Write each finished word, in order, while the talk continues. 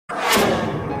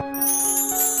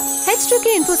H2K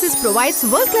Infosys provides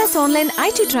world-class online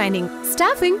IT training,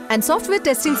 staffing and software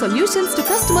testing solutions to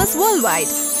customers worldwide.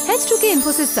 H2K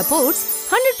Infosys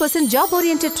supports 100%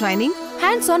 job-oriented training,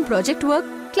 hands-on project work,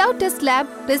 cloud test lab,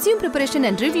 resume preparation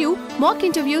and review, mock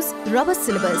interviews, robust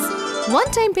syllabus.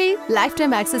 One-time pay,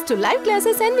 lifetime access to live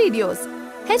classes and videos.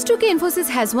 H2K Infosys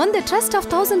has won the trust of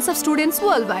thousands of students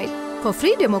worldwide. For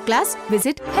free demo class,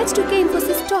 visit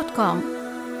h2kinfosys.com.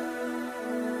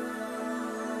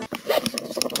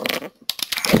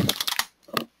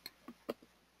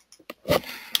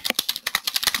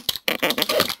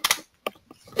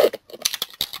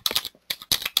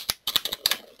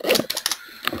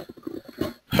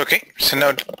 Okay, so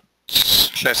now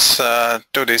let's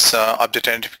do this object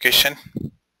identification.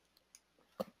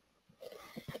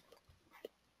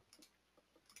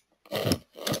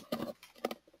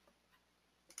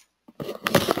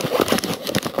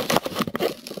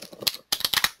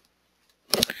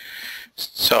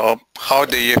 So how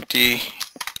the UFT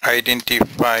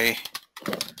identify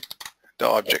the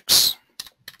objects.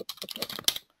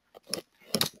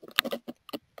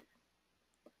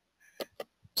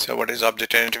 So what is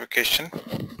object identification?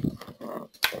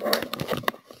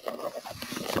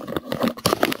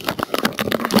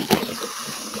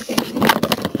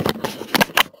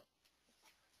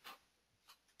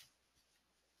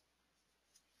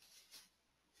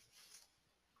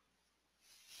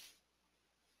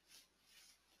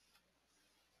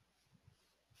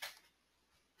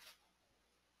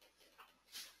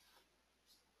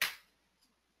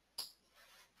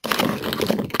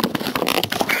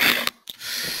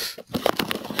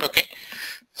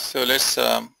 So let's,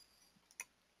 I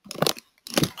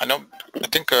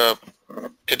think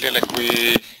earlier like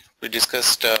we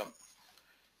discussed a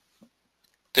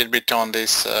little bit on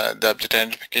this, the object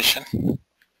identification,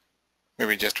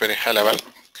 maybe just very high level.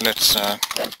 Let's,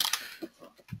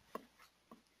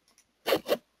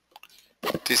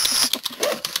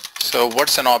 so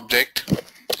what's an object?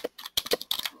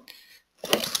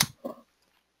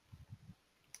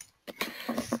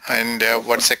 And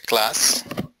what's a class?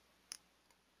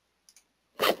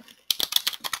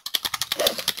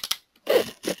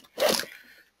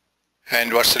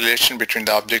 And what's the relation between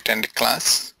the object and the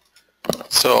class?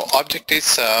 So object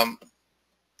is,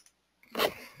 you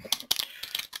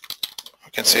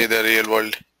can say the real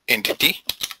world entity,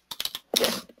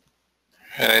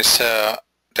 whereas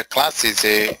the class is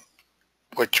a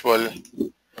virtual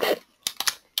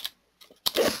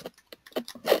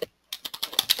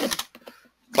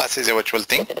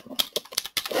thing.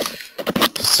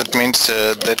 So it means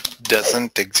that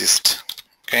doesn't exist.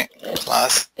 Okay,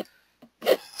 class.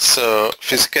 So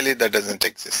physically that doesn't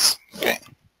exist. Okay.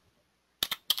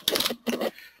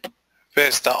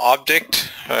 Where's the object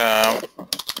that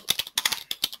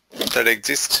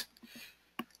exists?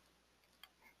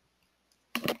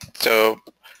 So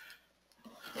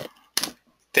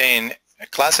then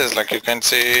classes, like you can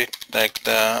say, like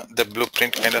the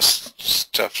blueprint kind of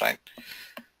stuff, right?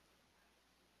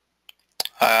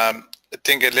 I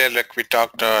think earlier, like we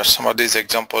talked some of these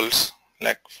examples,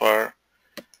 like for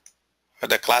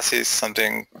the class is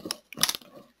something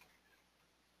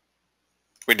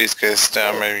we discussed,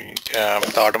 maybe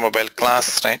the automobile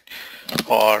class, right?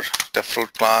 Or the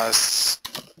fruit class,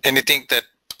 anything that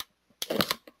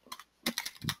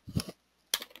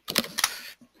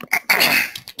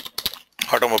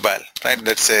automobile, right?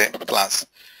 That's a class.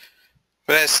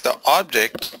 Whereas the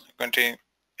object going to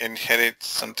inherit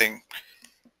something,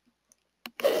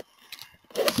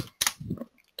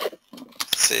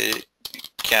 say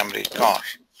Camry car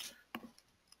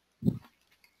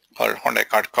or Honda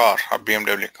car or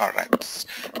BMW car, right?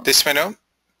 This menu,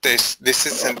 this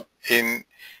is in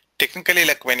technically,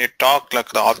 like when you talk, like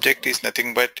the object is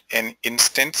nothing but an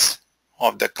instance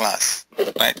of the class,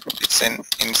 right? It's an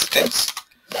instance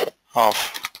of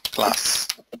class.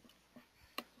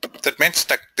 That means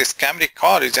that this Camry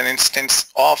car is an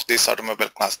instance of this automobile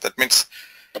class. That means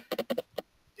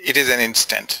it is an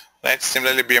instant, right?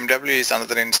 Similarly, BMW is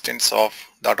another instance of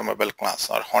the automobile class,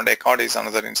 or Honda car is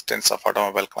another instance of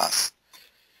automobile class.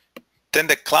 Then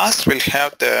the class will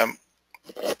have the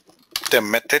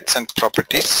methods and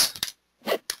properties.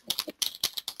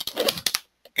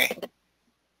 Okay,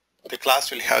 the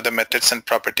class will have the methods and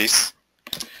properties.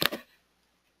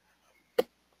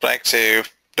 Like say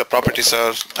the properties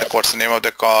are like what's the name of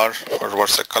the car, or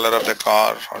what's the color of the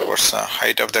car, or what's the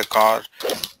height of the car,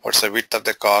 what's the width of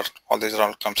the car. All these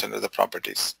all comes under the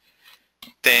properties.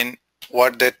 Then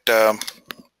what that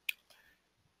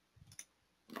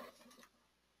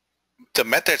the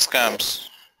methods comes,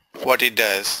 what it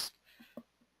does.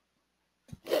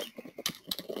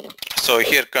 So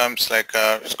here comes like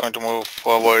it's going to move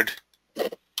forward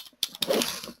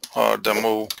or the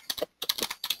move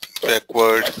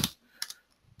backward,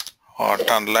 or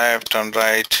turn left, turn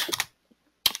right.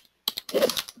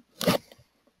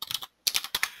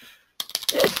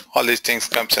 All these things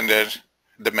comes under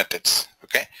the methods,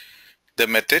 okay? The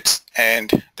methods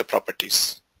and the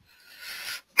properties.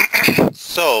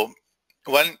 So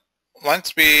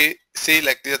once we see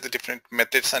like these are the different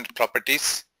methods and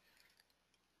properties,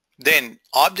 then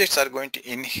objects are going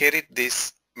to inherit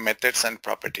these methods and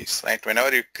properties, right?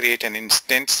 Whenever you create an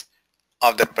instance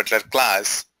of that particular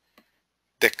class,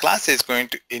 the class is going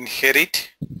to inherit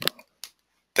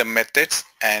the methods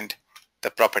and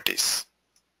the properties.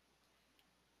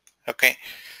 Okay.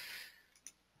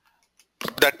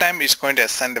 That time is going to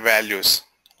assign the values,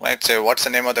 right? Say what's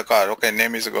the name of the car? Okay,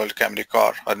 name is a gold Camry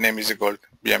car, or name is a gold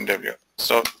BMW.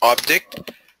 So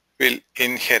object will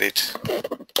inherit,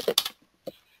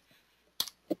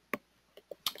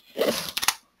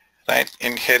 right?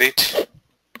 Inherit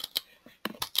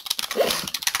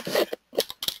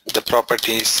the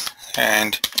properties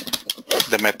and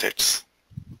the methods.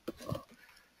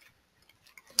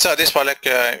 So this for like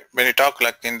when you talk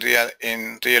like in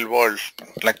real world,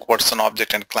 like what's an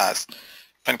object and class.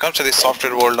 When it comes to the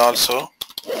software world also,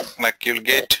 like you'll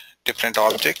get different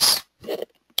objects,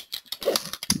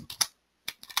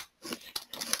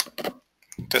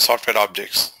 the software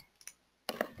objects.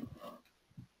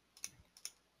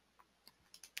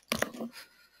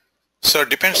 So it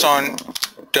depends on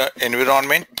the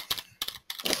environment,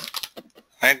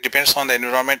 right? Depends on the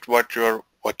environment what you're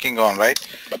working on, right?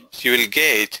 You will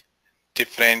get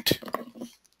different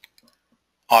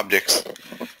objects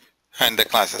and the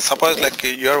classes. Suppose like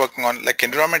you're working on, like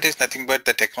environment is nothing but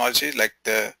the technology, like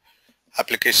the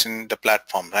application, the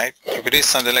platform, right? If it is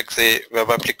something like say web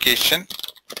application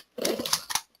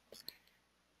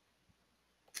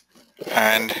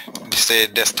and say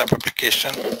desktop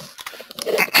application,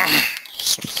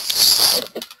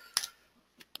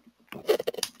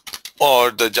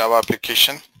 or the Java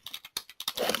application,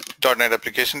 .NET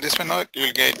application, this one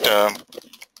you'll get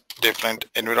different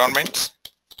environments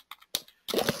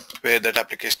where that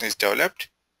application is developed.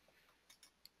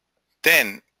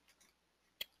 Then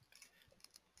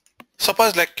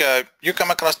suppose like you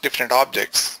come across different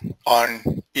objects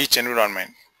on each environment.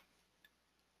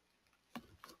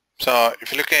 So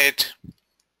if you look at,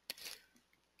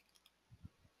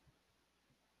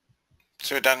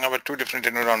 so we're talking about two different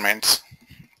environments.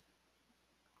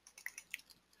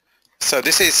 So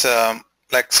this is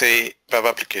like say web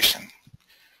application.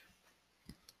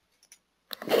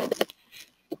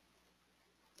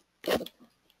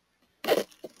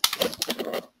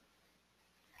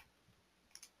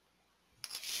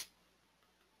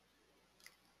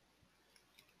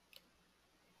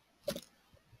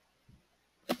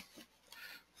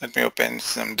 Let me open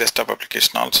some desktop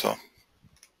application also.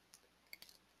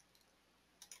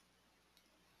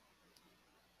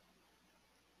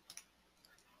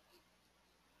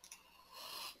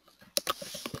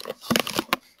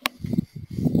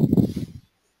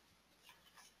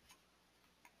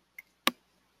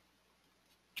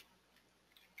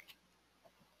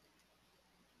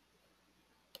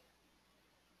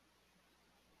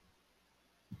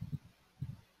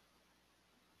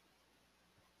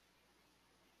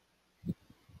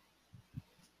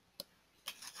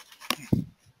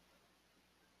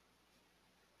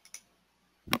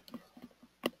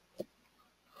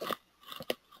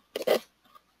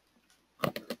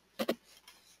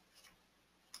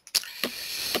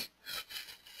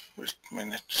 Wait a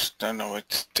minute, don't know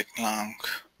it's taking long.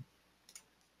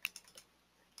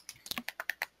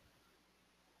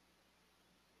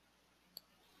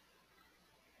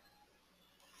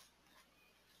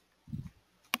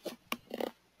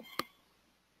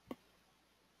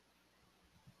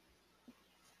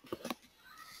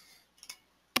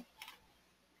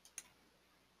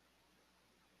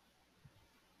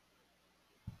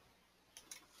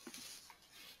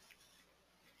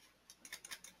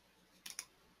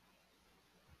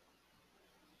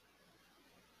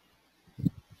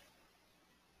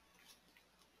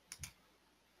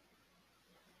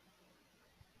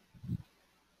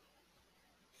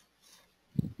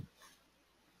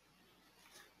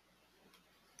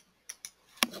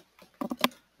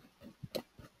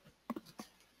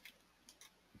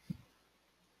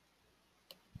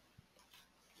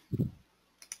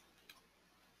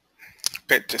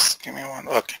 Okay, just give me one.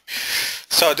 Okay,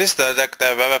 so this is the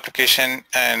web application,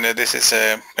 and this is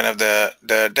kind of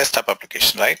the desktop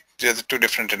application, right? These are the two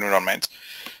different environments.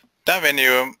 Now when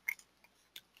you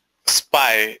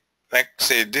spy, like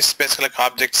say this specific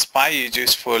object spy is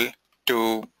useful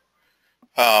to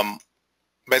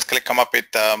basically come up with,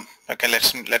 okay,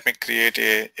 let me create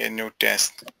a new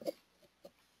test.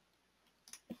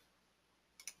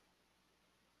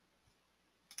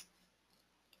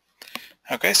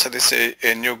 Okay, so this is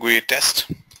a new GUI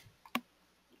test.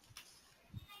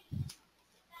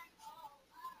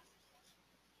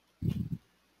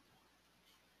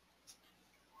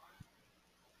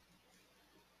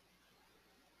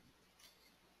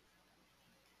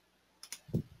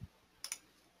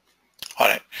 All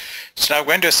right, so now I'm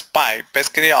going to spy,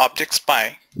 basically object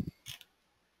spy.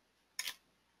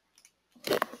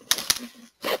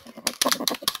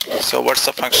 So what's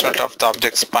the functionality of the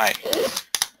object spy?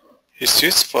 It's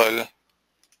useful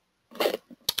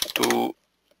to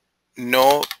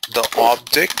know the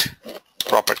object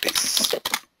properties.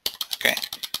 Okay,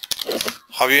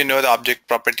 how you know the object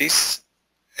properties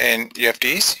in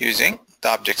UFT is using the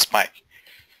object spy.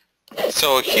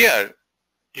 So here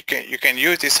you can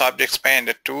use this object spy and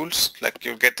the tools, like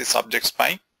you get this object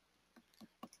spy.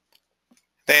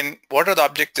 Then what are the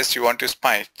objects that you want to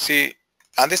spy? See,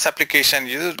 on this application,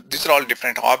 these are all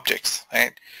different objects,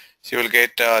 right? So you will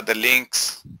get the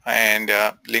links and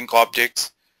link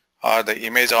objects, or the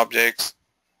image objects.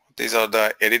 These are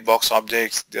the edit box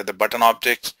objects. They are the button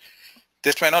objects.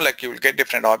 This way, like you will get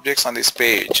different objects on this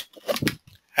page,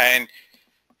 and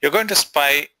you're going to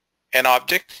spy an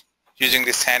object using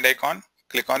this hand icon.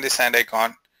 Click on this hand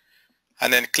icon,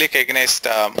 and then click against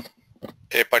a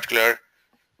particular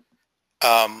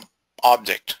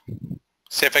object.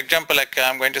 Say for example, like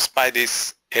I'm going to spy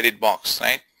this edit box,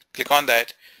 right? Click on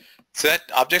that. So that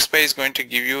object spy is going to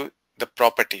give you the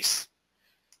properties.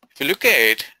 If you look at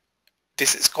it,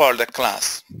 this is called the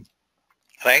class,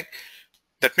 right?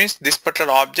 That means this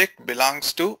particular object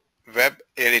belongs to web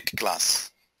edit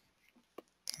class.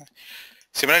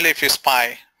 Similarly, if you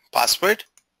spy password,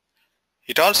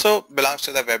 it also belongs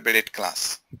to the web edit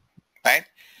class, right?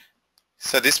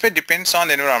 So this way depends on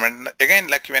the environment. Again,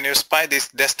 like when you spy this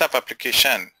desktop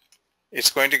application,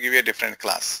 it's going to give you a different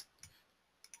class.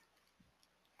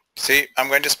 See, I'm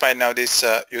going to spy now this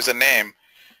username,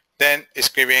 then it's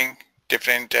giving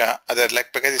different other,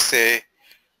 like because it's a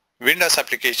Windows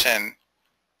application,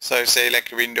 so it's say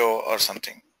like window or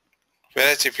something.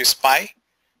 Whereas if you spy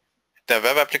the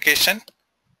web application,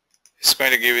 it's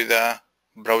going to give you the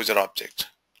browser object,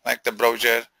 like the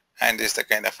browser, and this is the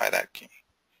kind of hierarchy.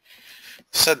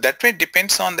 So that way it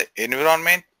depends on the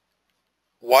environment,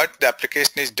 what the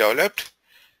application is developed,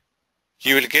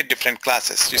 you will get different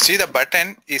classes. You see the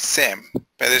button is same,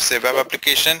 whether it's a web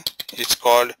application, it's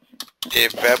called a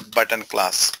web button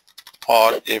class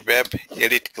or a web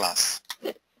edit class.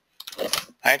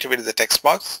 Right, if it is the text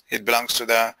box, it belongs to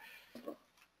the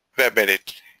web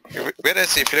edit.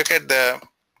 Whereas if you look at the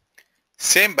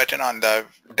same button on the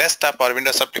desktop or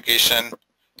Windows application,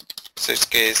 such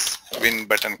case Win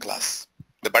button class.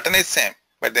 The button is same,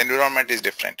 but the environment is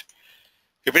different.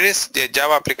 If it is the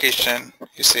Java application,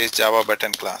 you say Java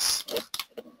button class.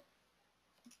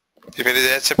 If it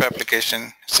is a SAP application,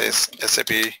 it says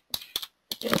SAP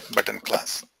button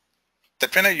class.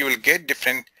 That way you will get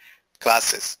different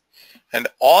classes. And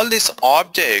all these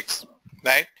objects,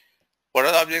 right, what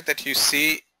are the objects that you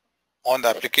see on the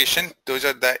application? Those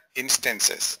are the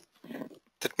instances.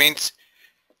 That means,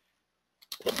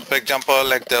 for example,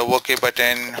 like the OK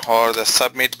button or the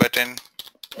submit button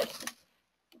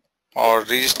or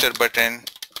register button.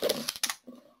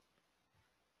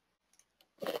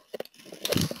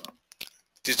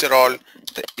 These are all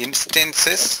the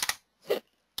instances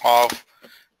of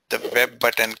the web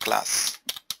button class.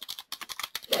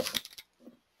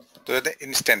 Those are the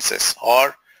instances,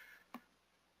 or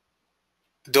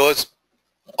those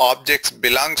objects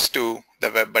belongs to the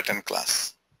web button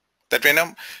class. That when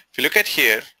if you look at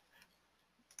here,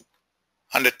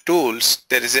 under tools,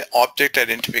 there is an object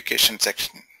identification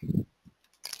section.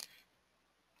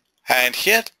 And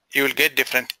here you will get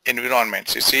different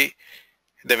environments. You see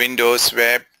the Windows,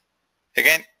 web.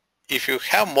 Again, if you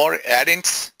have more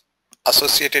add-ins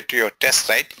associated to your test,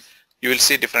 right, you will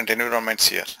see different environments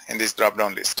here in this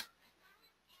drop-down list.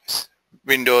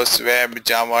 Windows, web,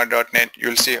 Java, .NET, you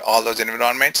will see all those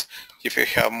environments if you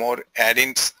have more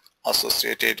add-ins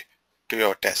associated to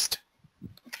your test.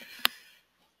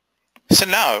 So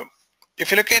now,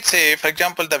 if you look at, say, for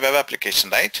example, the web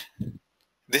application, right?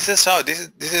 This is how, this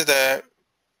is the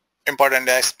important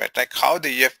aspect, like how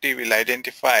the UFT will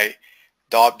identify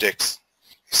the objects.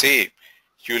 See,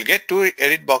 you will get two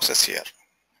edit boxes here,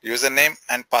 username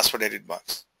and password edit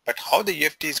box. But how the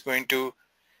UFT is going to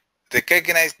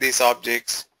recognize these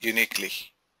objects uniquely?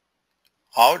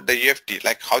 How the UFT,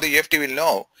 like how the UFT will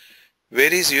know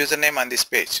where is username on this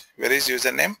page, where is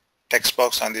username text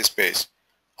box on this page,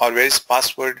 or where is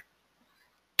password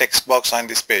text box on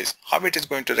this page, how it is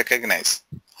going to recognize,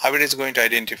 how it is going to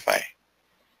identify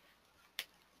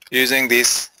using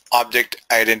this object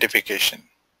identification.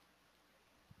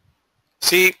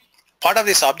 See, part of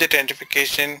this object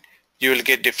identification, you will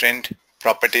get different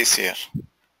properties here.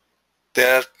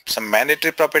 There are some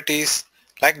mandatory properties,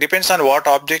 like depends on what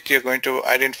object you're going to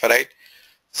identify, right?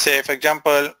 Say, for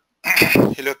example,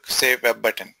 you look, say, web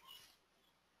button,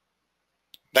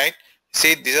 right?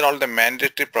 See, these are all the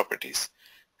mandatory properties,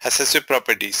 accessible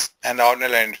properties, and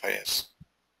ordinal identifiers.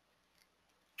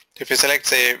 If you select,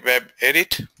 say, web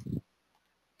edit,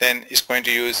 then it's going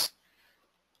to use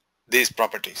these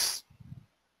properties.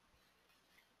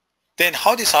 Then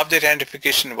how this object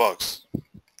identification works?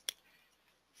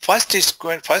 First the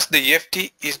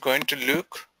UFT is going to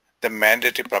look the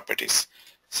mandatory properties.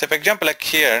 So for example, like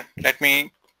here, let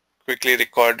me quickly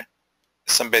record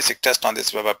some basic test on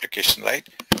this web application, right?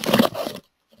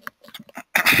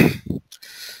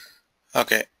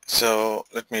 Okay, so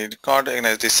let me record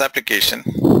this application.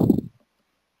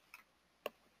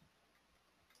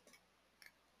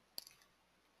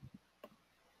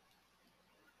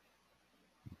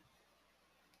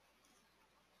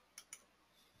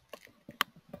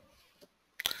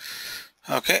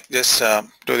 Okay, just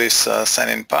do this sign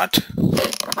in part.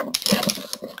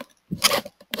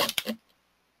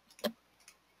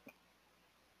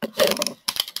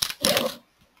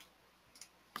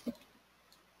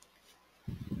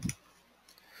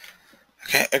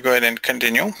 Okay, I go ahead and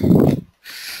continue.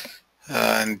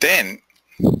 And then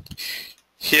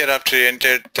here, after you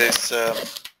entered this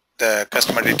the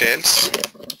customer details,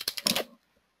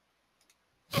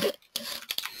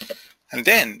 and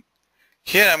then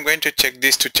here I'm going to check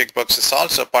these two checkboxes,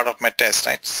 also part of my test,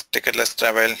 right? Ticketless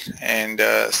travel and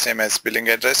same as billing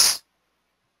address.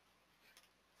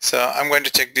 So I'm going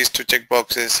to check these two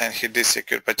checkboxes and hit this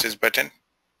secure purchase button.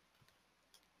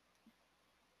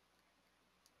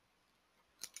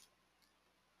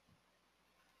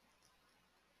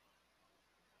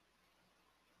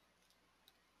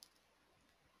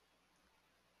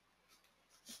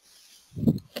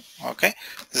 Okay,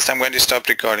 this I'm going to stop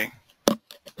recording.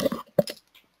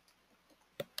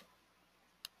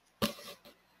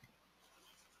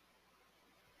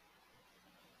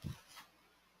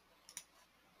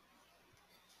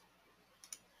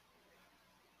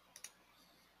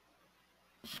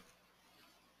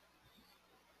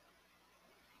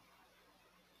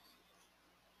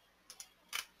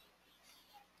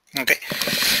 Okay,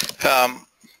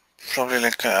 probably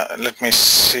like let me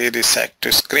see this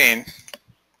active screen.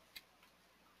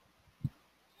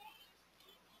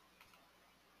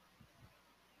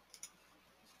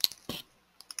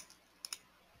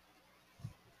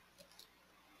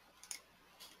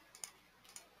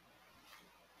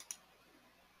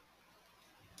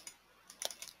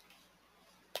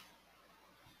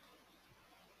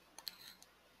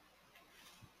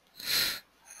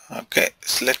 Okay,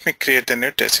 so let me create a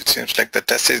new test. It seems like the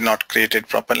test is not created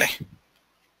properly.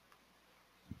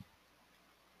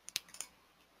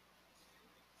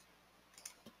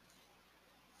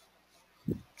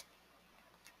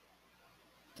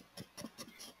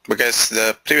 Because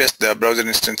the browser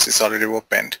instance is already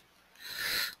opened.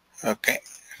 Okay.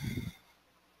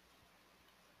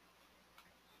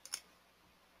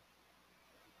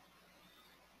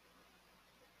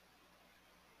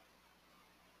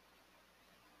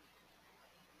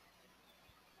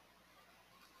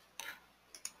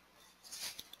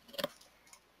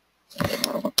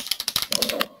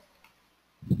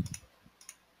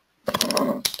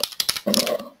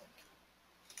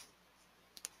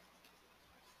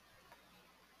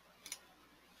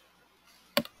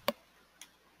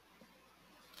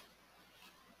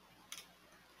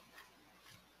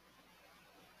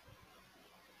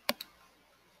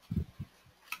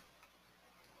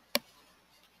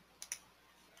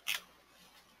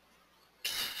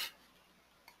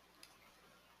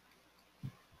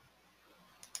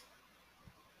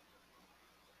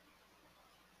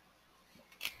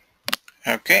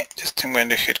 Okay, just I'm going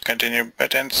to hit continue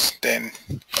buttons, then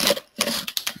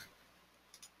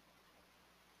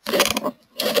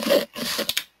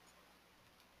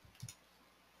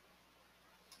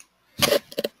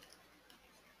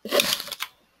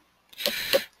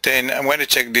I'm going to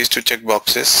check these two check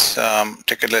boxes,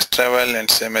 ticketless travel and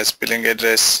same as billing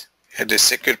address, hit this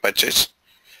secure purchase,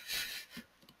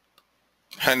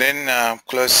 and then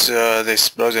close this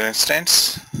browser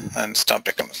instance and stop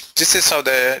recommend. This is how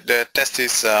the test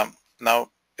is now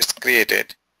is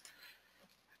created.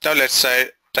 Now let's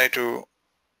try to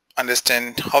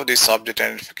understand how this object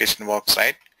identification works,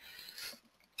 right?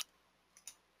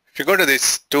 If you go to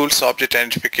this tools object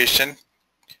identification,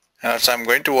 so I'm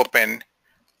going to open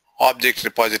object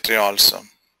repository also.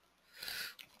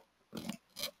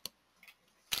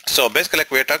 So basically,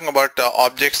 like, we're talking about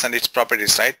objects and its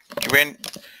properties, right? Even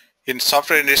in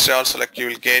software industry also, like, you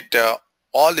will get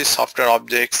all these software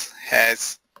objects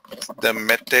has the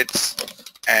methods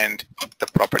and the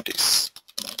properties.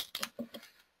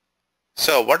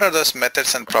 So what are those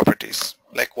methods and properties?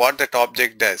 Like, what that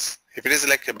object does. If it is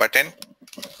like a button,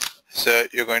 so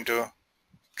you're going to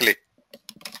click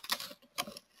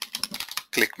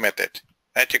method,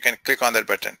 right? You can click on that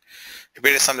button. If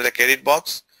it is something like edit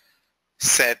box,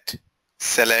 set,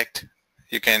 select,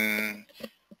 you can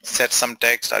set some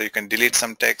text or you can delete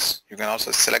some text. You can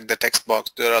also select the text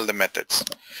box. Those are all the methods.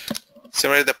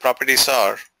 Similarly, the properties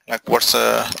are like, what's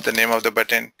the name of the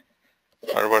button,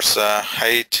 or what's the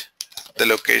height, the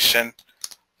location.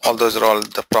 All those are all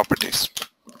the properties.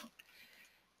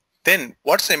 Then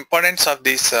what's the importance of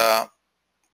these